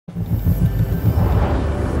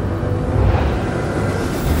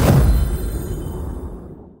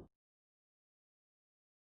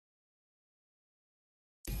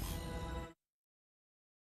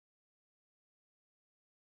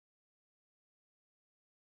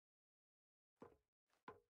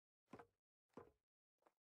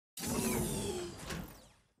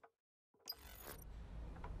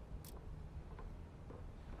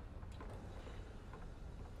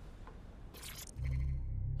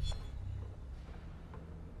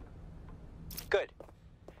Good.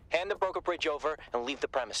 Hand the broker bridge over and leave the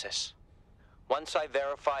premises. Once I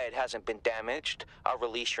verify it hasn't been damaged, I'll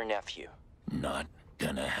release your nephew. Not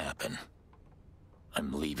gonna happen.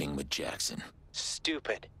 I'm leaving with Jackson.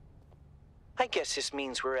 Stupid. I guess this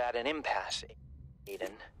means we're at an impasse,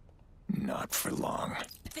 Aiden. Not for long.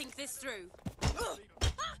 Think this through.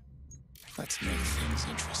 Let's make things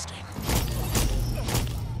interesting.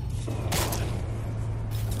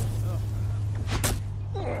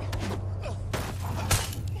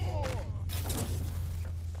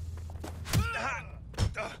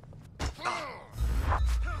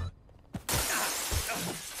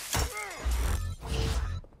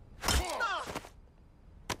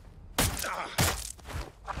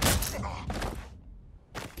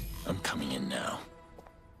 I'm coming in now.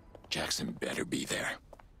 Jackson better be there.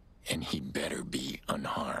 And he better be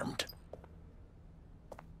unharmed.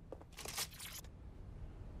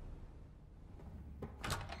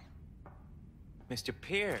 Mr.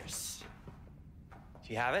 Pierce.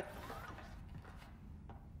 Do you have it?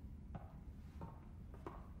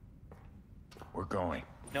 We're going.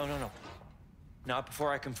 No. Not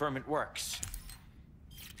before I confirm it works.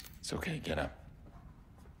 It's okay, get up.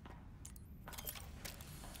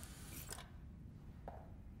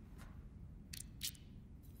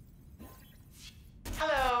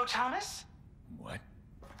 Hello, Thomas. What?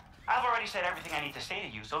 I've already said everything I need to say to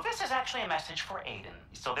you, so this is actually a message for Aiden. You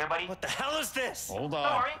still there, buddy? What the hell is this? Hold Don't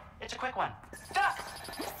on. worry, it's a quick one. Duck!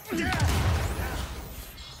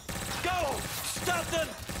 Go! Stop them!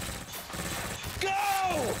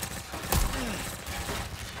 Go!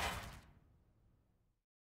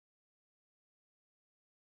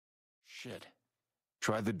 Shit.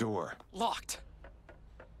 Try the door. Locked.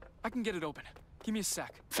 I can get it open. Give me a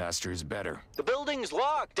sec. Faster is better. The building's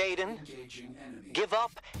locked, Aiden. Give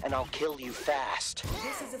up, and I'll kill you fast.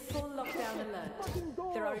 This is a full lockdown alert.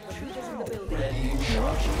 There are intruders in the building.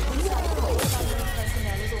 Personnel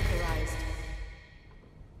is authorized.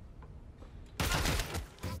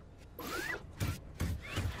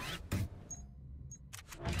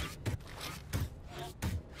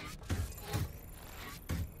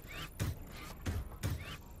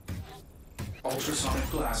 Ultrasonic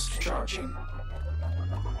blast charging.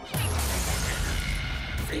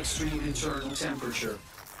 Extreme internal temperature.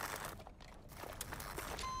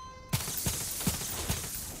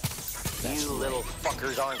 You little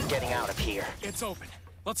fuckers aren't getting out of here. It's open.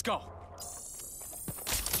 Let's go.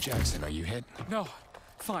 Jackson, are you hit? No,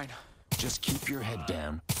 fine. Just keep your head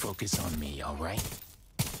down. Focus on me, all right?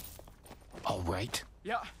 All right?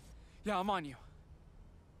 Yeah, I'm on you.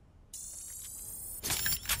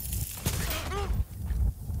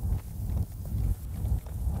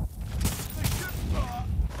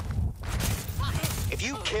 If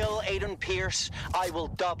you kill Aiden Pierce, I will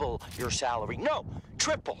double your salary. No,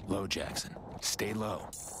 triple. Low, Jackson. Stay low.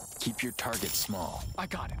 Keep your target small. I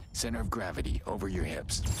got it. Center of gravity over your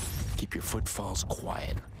hips. Keep your footfalls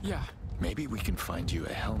quiet. Yeah. Maybe we can find you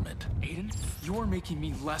a helmet. Aiden, you're making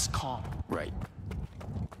me less calm. Right.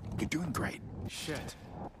 You're doing great. Shit.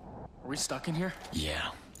 Are we stuck in here? Yeah.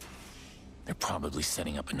 They're probably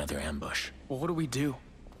setting up another ambush. Well, what do we do?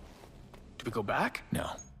 Do we go back?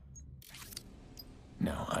 No.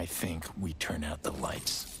 No, I think we turn out the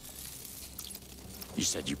lights. You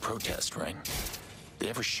said you protest, right? They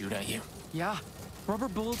ever shoot at you? Yeah. Rubber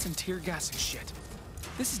bullets and tear gas and shit.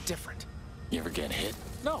 This is different. You ever get hit?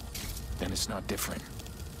 No. Then it's not different.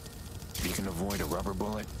 If you can avoid a rubber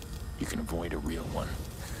bullet, you can avoid a real one.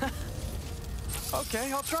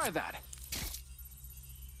 Okay, I'll try that.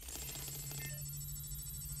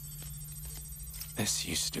 This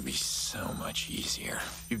used to be so much easier.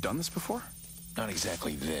 You've done this before? Not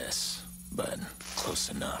exactly this, but close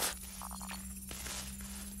enough.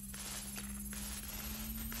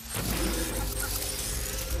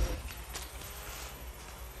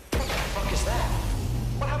 What the fuck is that?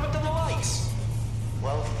 What happened to the lights?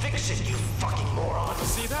 Well, fix it, you fucking moron.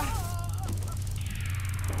 See that?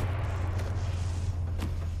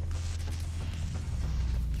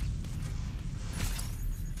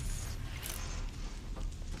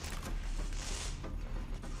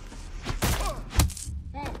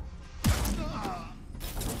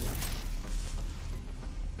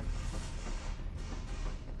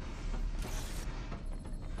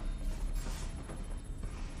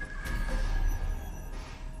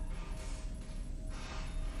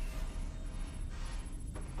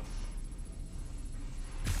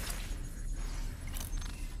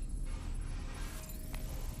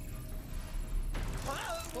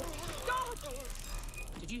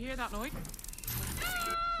 Did you hear that noise?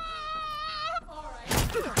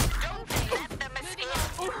 Don't let them escape.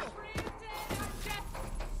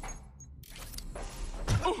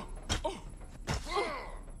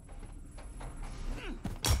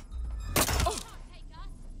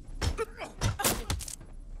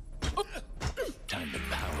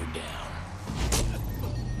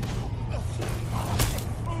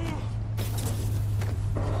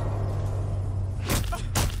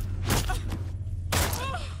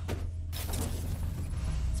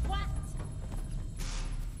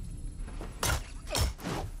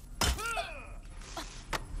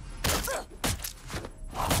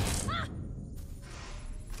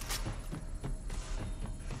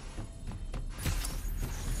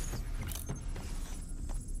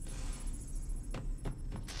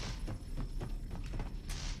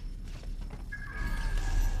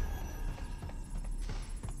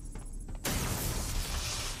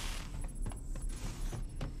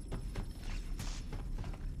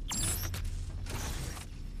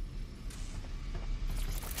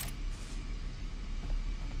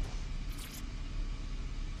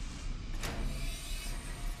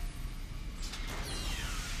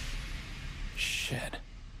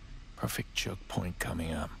 choke point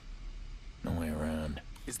coming up. No way around.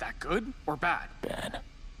 Is that good or bad? Bad.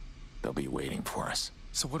 They'll be waiting for us.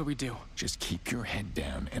 So what do we do? Just keep your head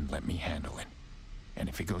down and let me handle it. And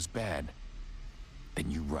if it goes bad, then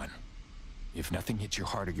you run. If nothing hits your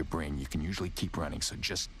heart or your brain, you can usually keep running, so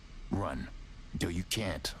just run. Until you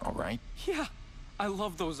can't, all right? Yeah, I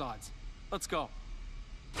love those odds. Let's go.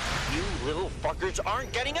 You little fuckers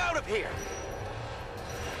aren't getting out of here!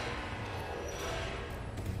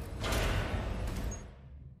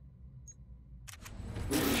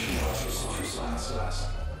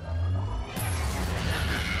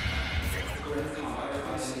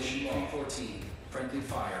 Friendly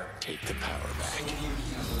fire. Take the power back.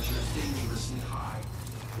 Temperature dangerously high.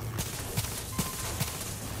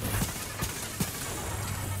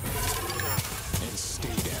 And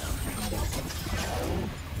stay down.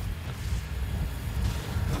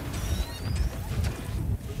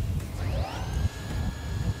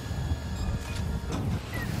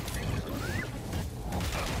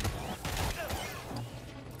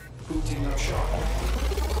 Booting up sharp.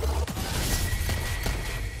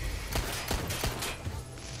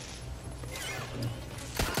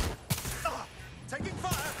 Taking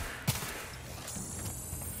fire!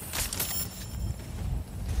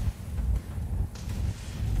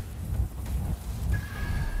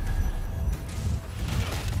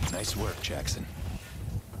 Nice work, Jackson.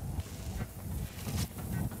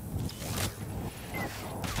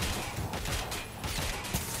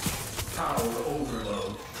 Power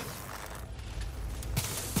overload.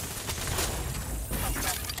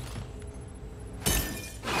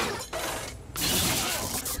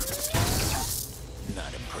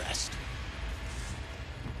 Not impressed.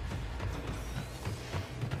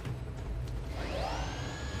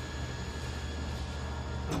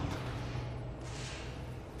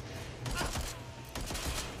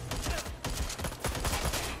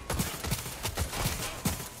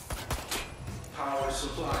 Power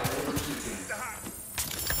supply overheating.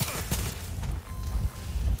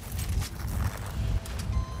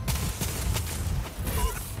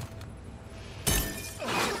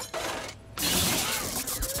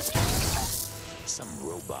 Some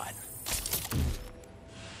robot.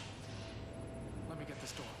 Let me get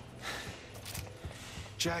this door.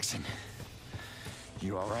 Jackson,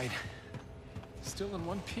 you all right? Still in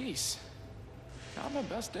one piece. Not my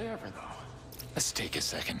best day ever, though. Let's take a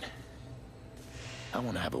second. I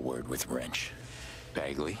want to have a word with Wrench.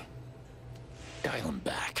 Bagley, dial him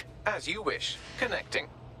back. As you wish. Connecting.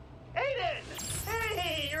 Aiden!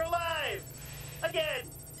 Hey, you're alive! Again!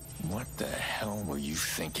 What the hell were you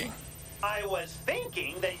thinking? I was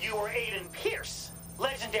thinking that you were Aiden Pierce,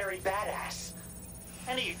 legendary badass.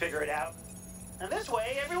 I knew you'd figure it out. And this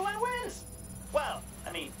way, everyone wins. Well,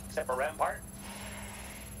 I mean, except for Rampart.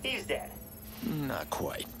 He's dead. Not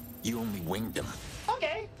quite. You only winged him.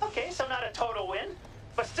 Okay, so not a total win,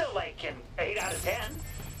 but still like an 8 out of 10.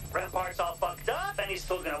 Rampart's all fucked up, and he's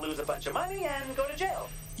still gonna lose a bunch of money and go to jail.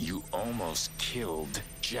 You almost killed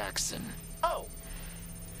Jackson. Oh,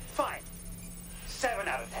 fine. 7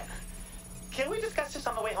 out of 10. Can we discuss this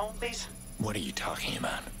on the way home, please? What are you talking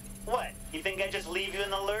about? What, you think I'd just leave you in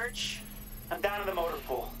the lurch? I'm down in the motor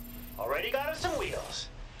pool. Already got us some wheels.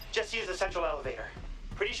 Just use the central elevator.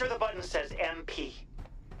 Pretty sure the button says MP.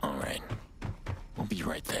 All right. We'll be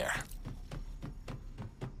right there.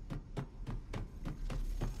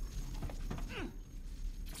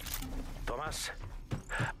 Thomas?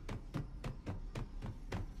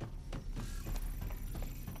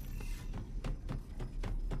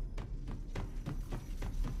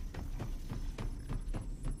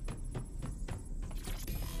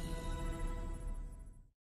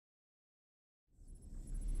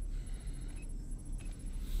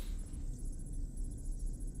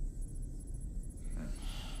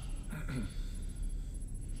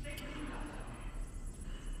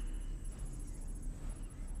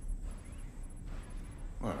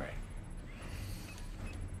 All right.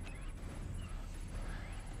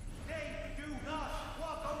 Do not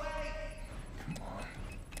walk away! Come on.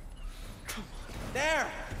 There!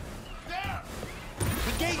 There!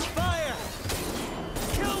 Engage fire!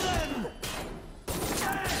 Kill them!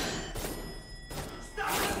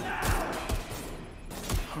 Stop them now!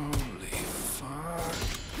 Holy fuck.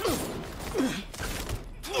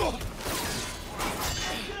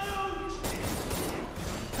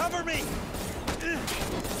 Cover me!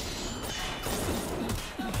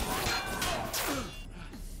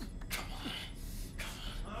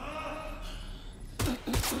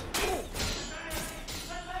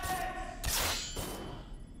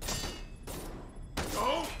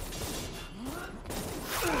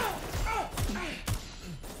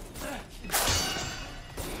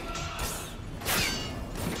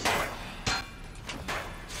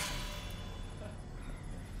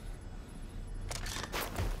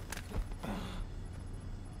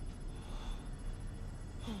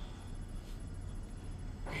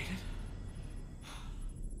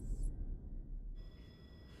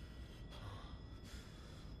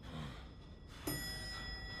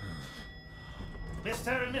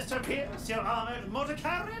 Mr. and Mr. Pierce, your armored motor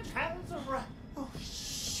carriage has arrived. Oh,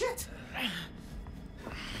 shit!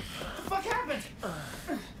 What the fuck happened? Come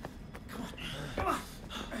on, come on.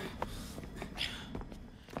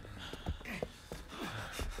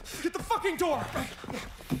 Get the fucking door!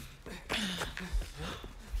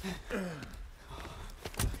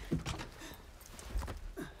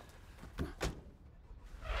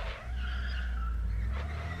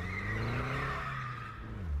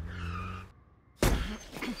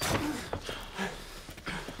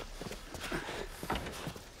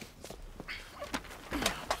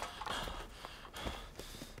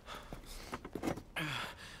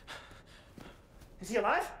 Is he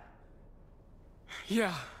alive?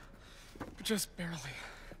 Yeah, but just barely.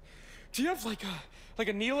 Do you have like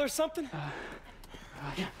a needle or something?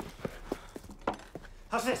 Yeah.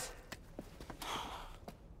 How's this?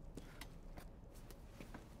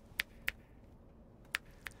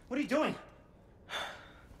 What are you doing?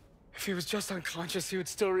 If he was just unconscious, he would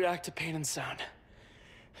still react to pain and sound.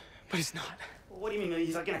 But he's not. What do you mean?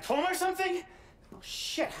 He's like in a coma or something? Oh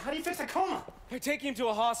shit! How do you fix a coma? They're taking him to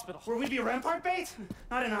a hospital. Will we be rampart bait?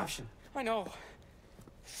 Not an option. I know.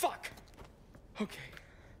 Fuck. Okay.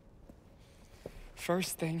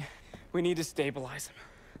 First thing, we need to stabilize him.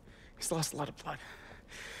 He's lost a lot of blood.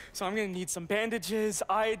 So I'm gonna need some bandages,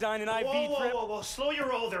 iodine, and IV drip. Whoa. Slow your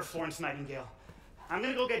roll there, Florence Nightingale. I'm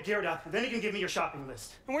gonna go get geared up, and then you can give me your shopping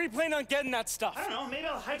list. And where are you planning on getting that stuff? I don't know, maybe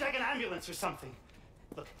I'll hijack an ambulance or something.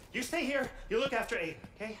 Look, you stay here, you look after Aiden,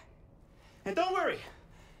 okay? And don't worry,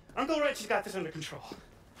 Uncle Reggie's got this under control.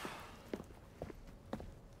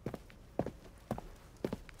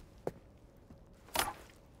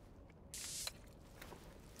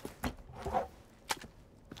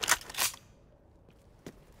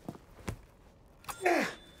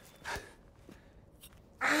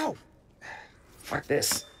 Ow! Fuck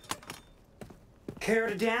this. Care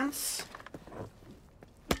to dance?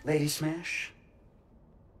 Lady Smash?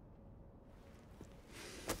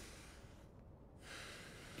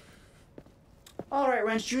 All right,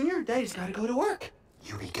 Wrench Jr., Daddy's gotta go to work.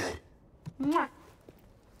 You be good. Mwah.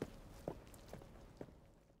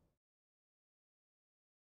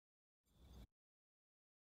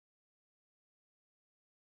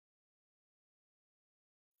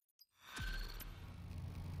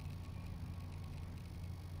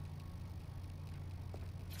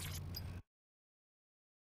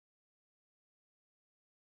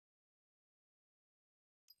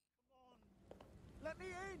 Let me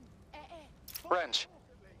in! Wrench,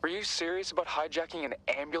 were you serious about hijacking an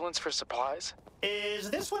ambulance for supplies? Is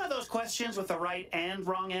this one of those questions with the right and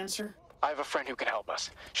wrong answer? I have a friend who can help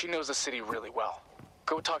us. She knows the city really well.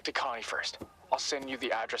 Go talk to Connie first. I'll send you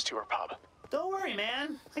the address to her pub. Don't worry,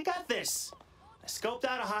 man. I got this. I scoped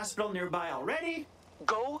out a hospital nearby already.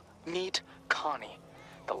 Go meet Connie.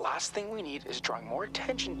 The last thing we need is drawing more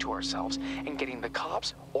attention to ourselves and getting the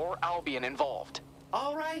cops or Albion involved.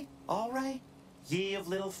 All right. Ye of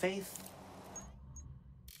little faith.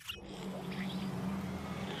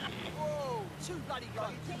 Whoa! Too bloody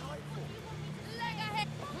close.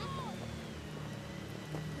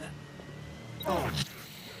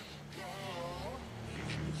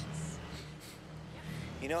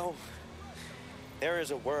 You know, there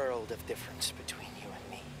is a world of difference between you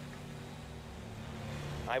and me.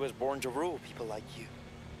 I was born to rule people like you.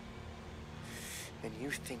 And you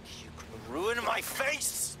think you can ruin my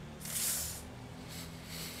face?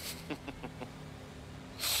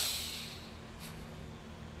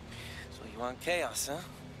 So you want chaos, huh?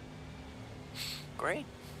 Great.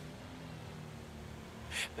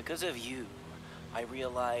 Because of you, I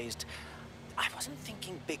realized I wasn't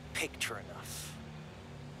thinking big picture enough.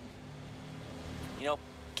 You know,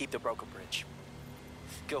 keep the broken bridge.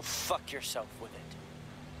 Go fuck yourself with it.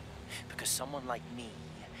 Because someone like me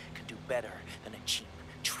can do better than a cheap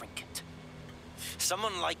trinket.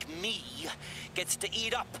 Someone like me gets to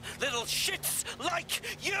eat up little shits like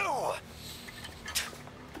you!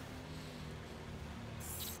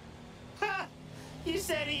 Ha! You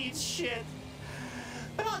said eat shit.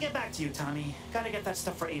 But I'll get back to you, Tommy. Gotta get that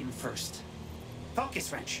stuff for Aiden first.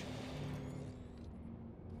 Focus, Wrench.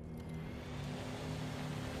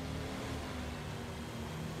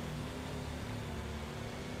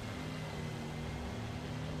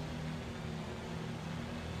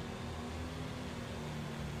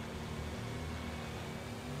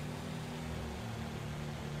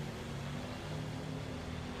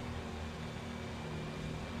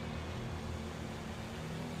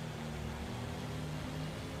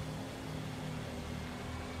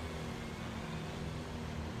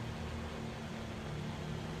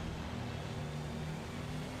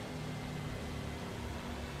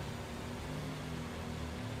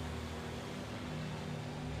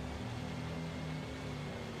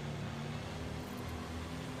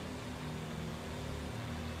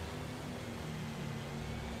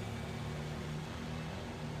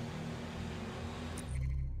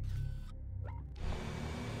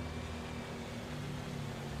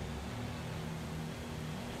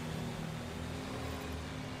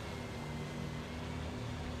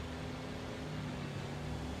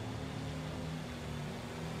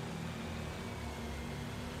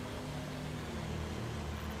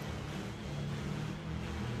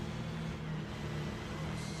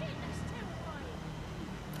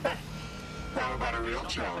 How about a real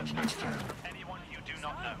challenge next time? Anyone you do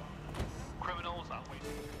not know. Criminals are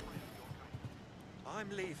waiting. I'm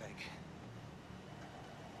leaving.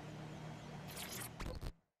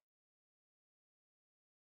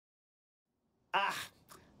 Ah,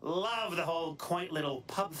 love the whole quaint little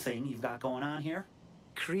pub thing you've got going on here.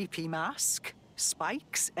 Creepy mask?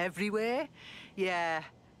 Spikes everywhere? Yeah,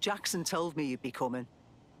 Jackson told me you'd be coming.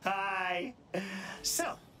 Hi.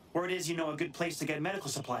 So, word is you know a good place to get medical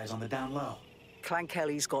supplies on the down low. Clan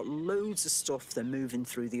Kelly's got loads of stuff they're moving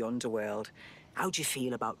through the underworld. How'd you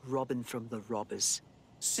feel about robbing from the robbers?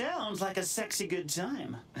 Sounds like a sexy good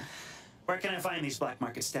time. Where can I find these black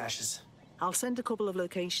market stashes? I'll send a couple of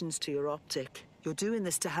locations to your optic. You're doing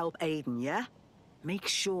this to help Aiden, yeah? Make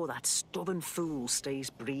sure that stubborn fool stays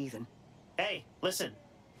breathing. Hey, listen.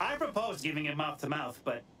 I proposed giving him mouth to mouth,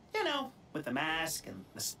 but, you know, with the mask and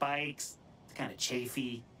the spikes, it's kind of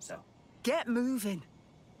chafy, so. Get moving.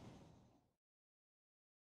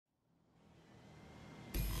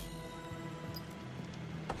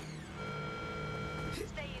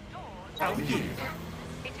 Stay indoors. Oh, yeah.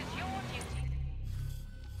 It is your duty.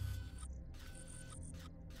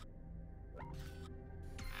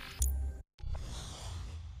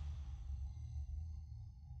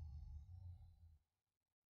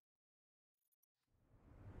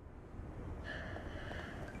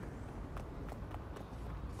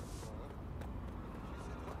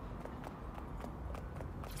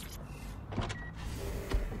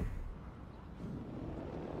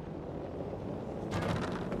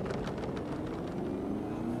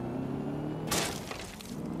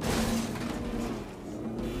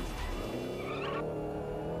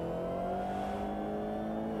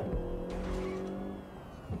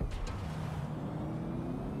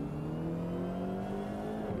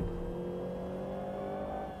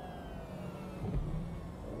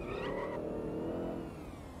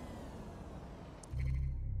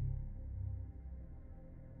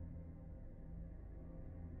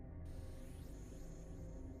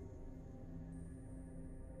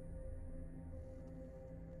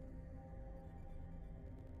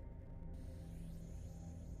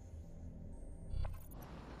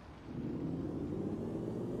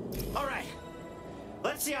 All right.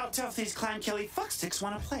 Let's see how tough these Clan Kelly fucksticks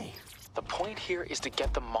want to play. The point here is to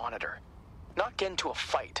get the monitor, not get into a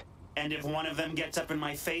fight. And if one of them gets up in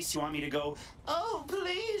my face, you want me to go, "Oh,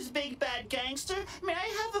 please, big bad gangster, may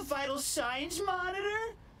I have a vital signs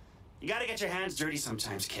monitor?" You gotta get your hands dirty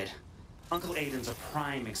sometimes, kid. Uncle Aiden's a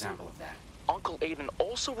prime example of that. Uncle Aiden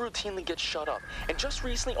also routinely gets shut up, and just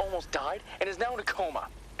recently almost died, and is now in a coma.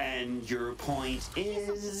 And your point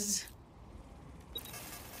is?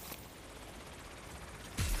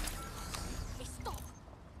 Hey, stop!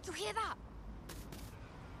 You hear that?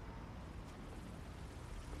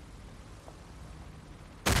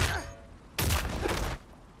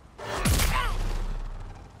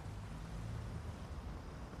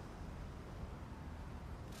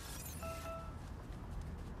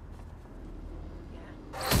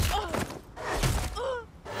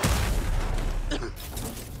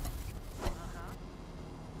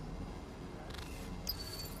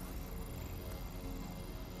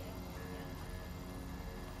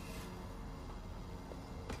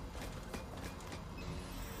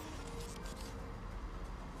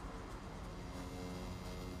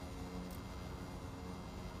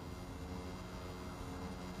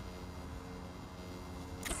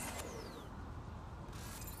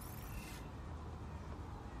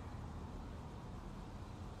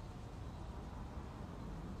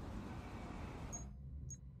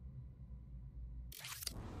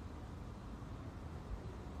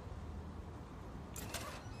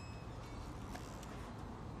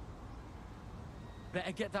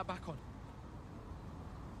 Better get that back on.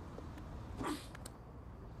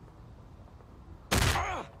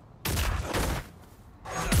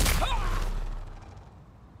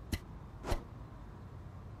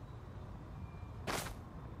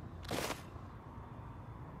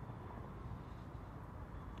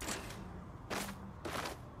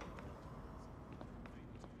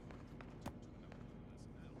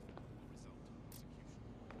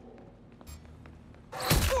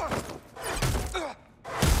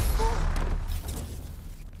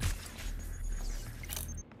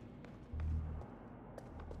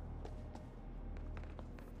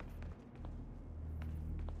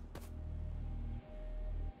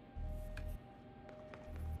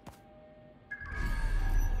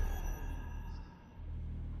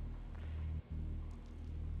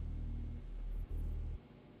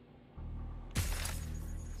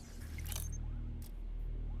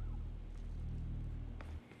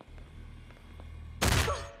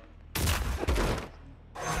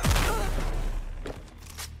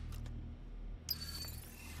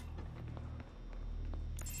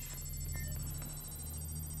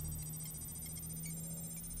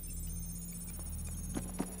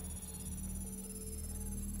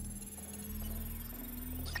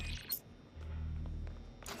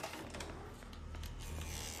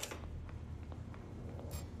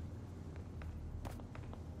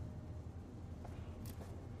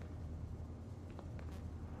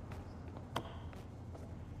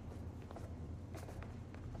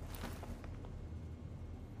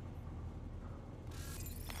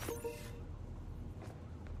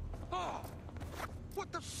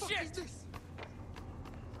 What the fuck is this?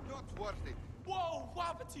 Not worth it. Whoa, what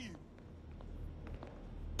happened to you?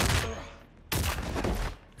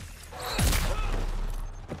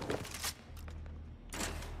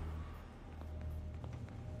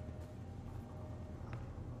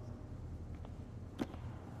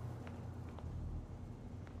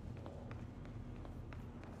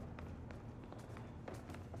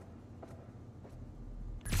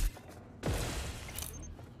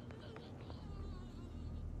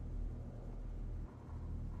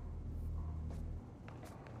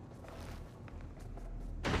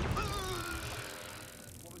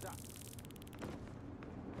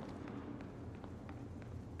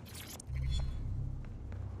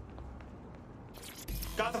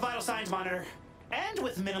 Got the vital signs monitor. And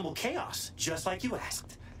with minimal chaos, just like you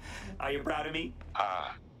asked. Are you proud of me?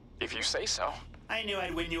 If you say so. I knew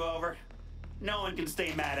I'd win you over. No one can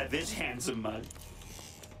stay mad at this handsome mug.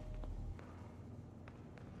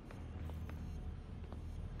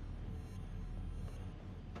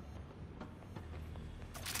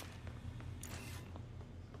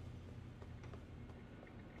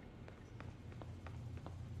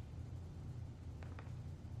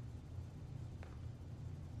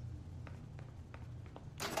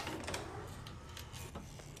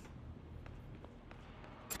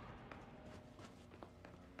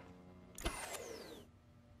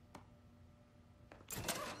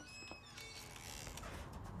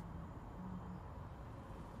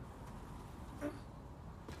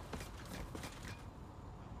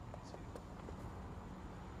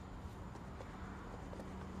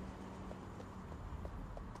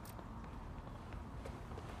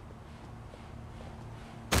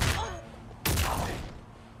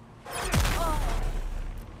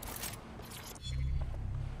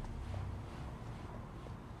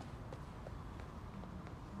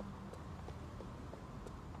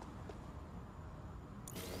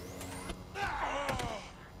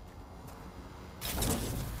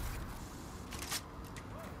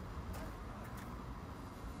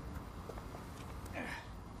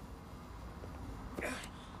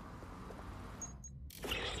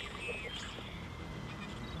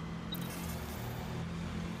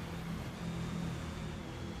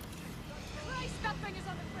 That thing is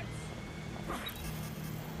on the fritz.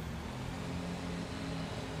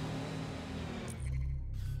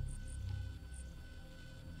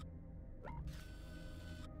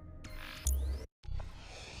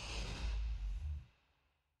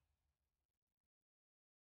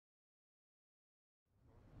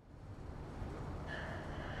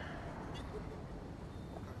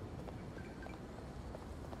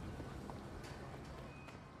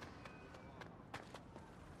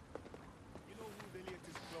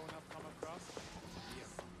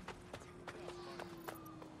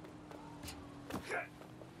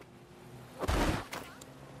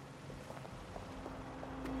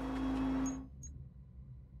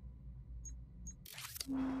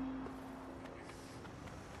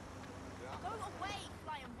 Go away,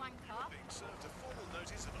 flying wanker. Being served a formal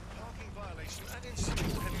notice of a parking violation and ensuing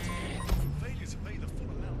penalty. Failure to pay the full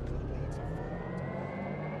amount could lead to fine.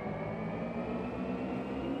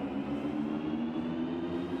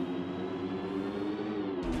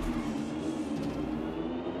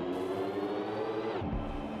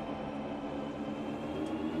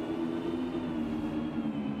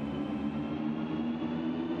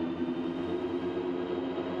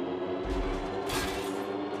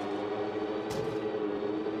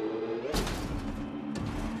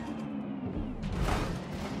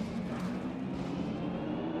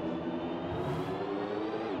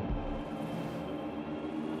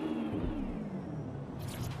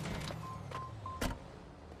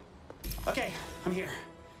 Okay, I'm here.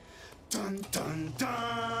 Dun dun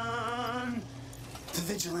dun! The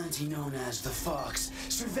vigilante known as the Fox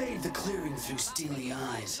surveyed the clearing through steely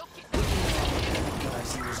eyes.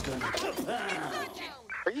 Guys, he was gonna.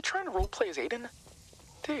 Are you trying to roleplay as Aiden?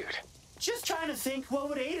 Dude. Just trying to think, what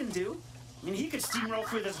would Aiden do? I mean, he could steamroll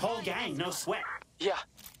through this whole gang, no sweat. Yeah,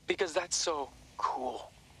 because that's so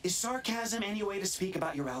cool. Is sarcasm any way to speak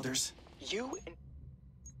about your elders? You and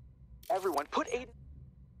everyone put Aiden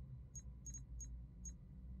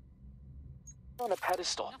on a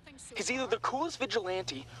pedestal. He's either the coolest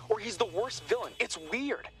vigilante or he's the worst villain. It's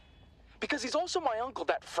weird. Because he's also my uncle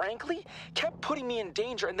that, frankly, kept putting me in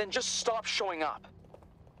danger and then just stopped showing up.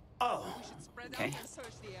 Oh, okay.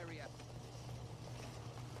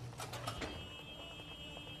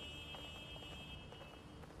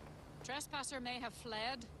 Trespasser may have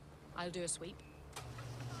fled. I'll do a sweep.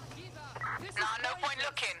 No point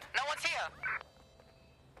looking. No one's here.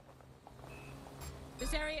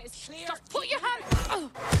 This area is clear. Stop. Put your hand.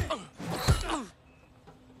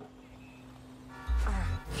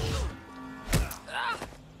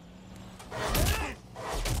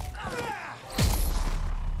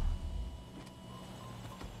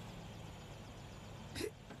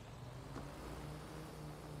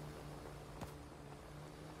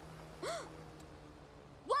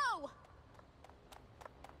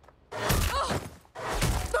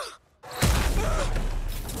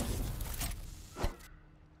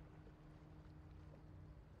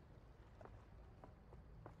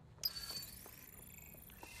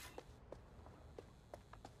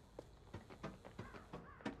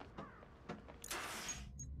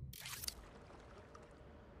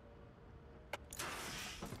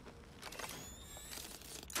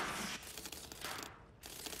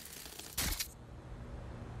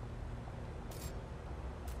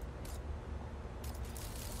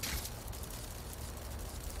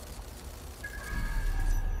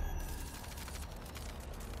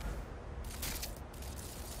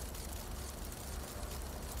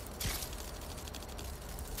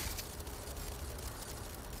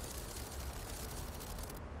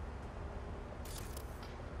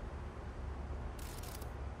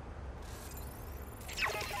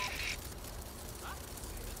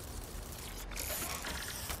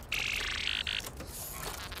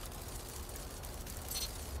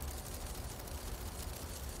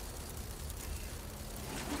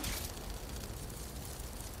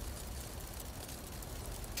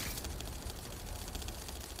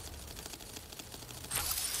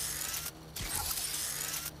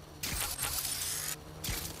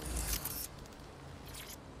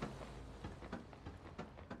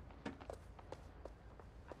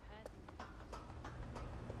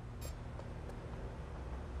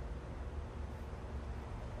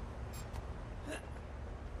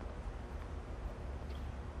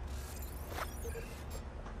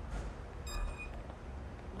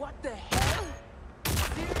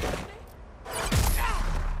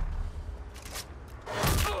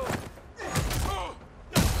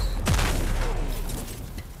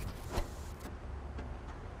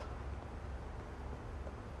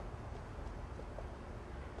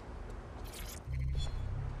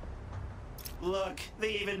 Look,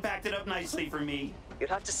 they even packed it up nicely for me. You'll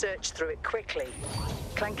have to search through it quickly.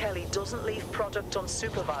 Clan Kelly doesn't leave product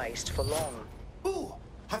unsupervised for long. Ooh,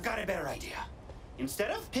 I've got a better idea.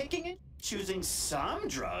 Instead of picking and choosing some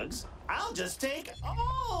drugs, I'll just take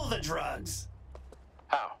all the drugs.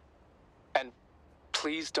 How? And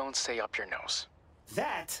please don't say up your nose.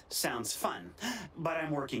 That sounds fun, but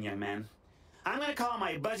I'm working, young man. I'm gonna call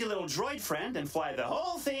my buzzy little droid friend and fly the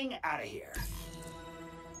whole thing out of here.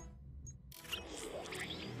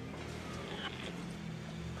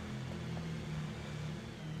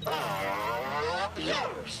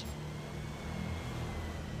 Yours.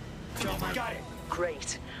 Got it.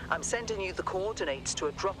 Great. I'm sending you the coordinates to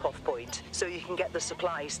a drop-off point so you can get the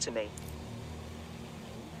supplies to me.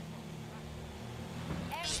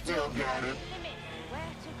 Still got it. Where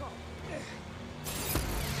to go?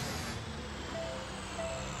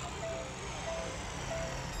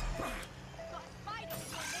 Got a spider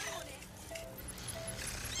with your name on it.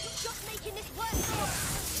 You're just making this worse for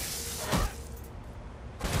us.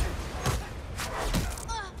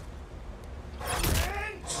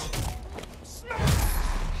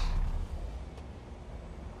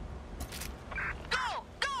 Go!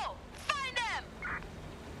 Go! Find them!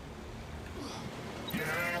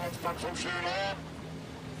 Yeah, let's fuck some shit up.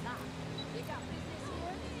 You got business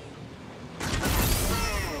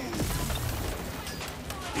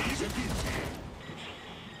here? Easy peasy.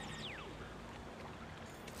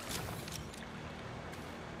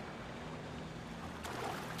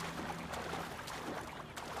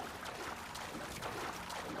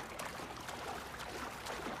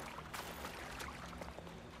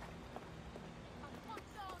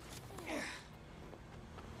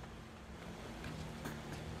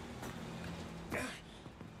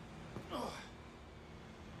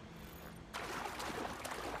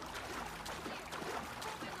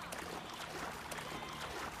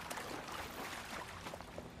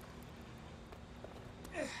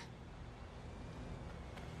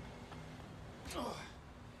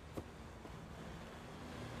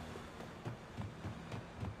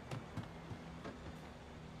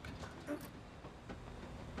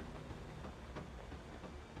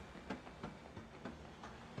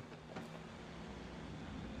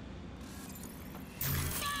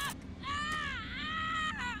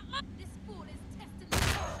 This fool is testing the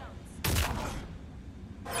emotions.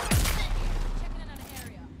 Checking another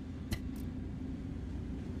area.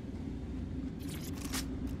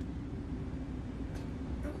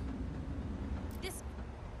 This.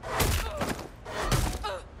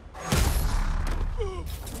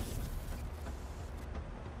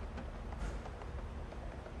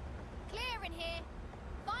 Clear in here.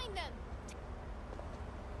 Find them.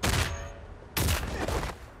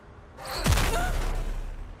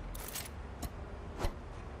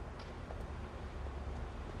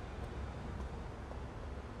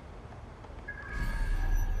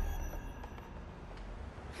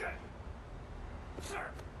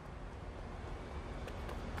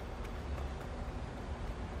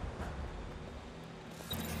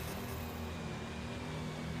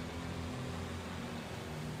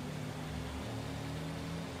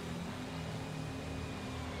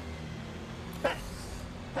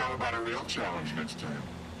 How about a real challenge next time?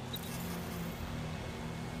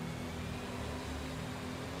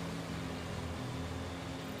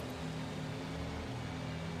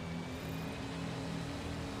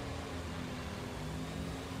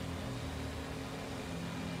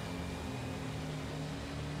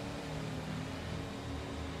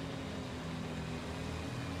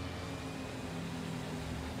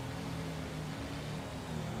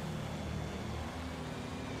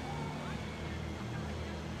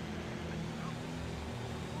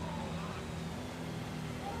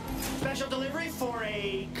 Special delivery for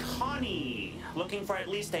a Connie. Looking for at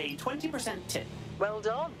least a 20% tip. Well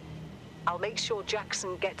done. I'll make sure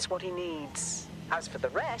Jackson gets what he needs. As for the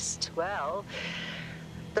rest, well,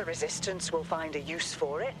 the Resistance will find a use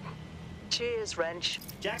for it. Cheers, Wrench.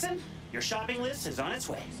 Jackson, your shopping list is on its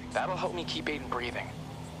way. That'll help me keep Aiden breathing.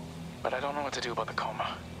 But I don't know what to do about the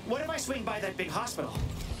coma. What if I swing by that big hospital?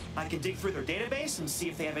 I can dig through their database and see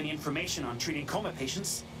if they have any information on treating coma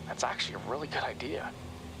patients. That's actually a really good idea.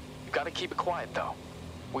 You gotta keep it quiet, though.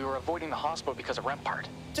 We were avoiding the hospital because of Rempart.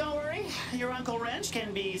 Don't worry, your Uncle Wrench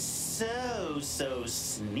can be so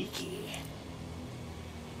sneaky.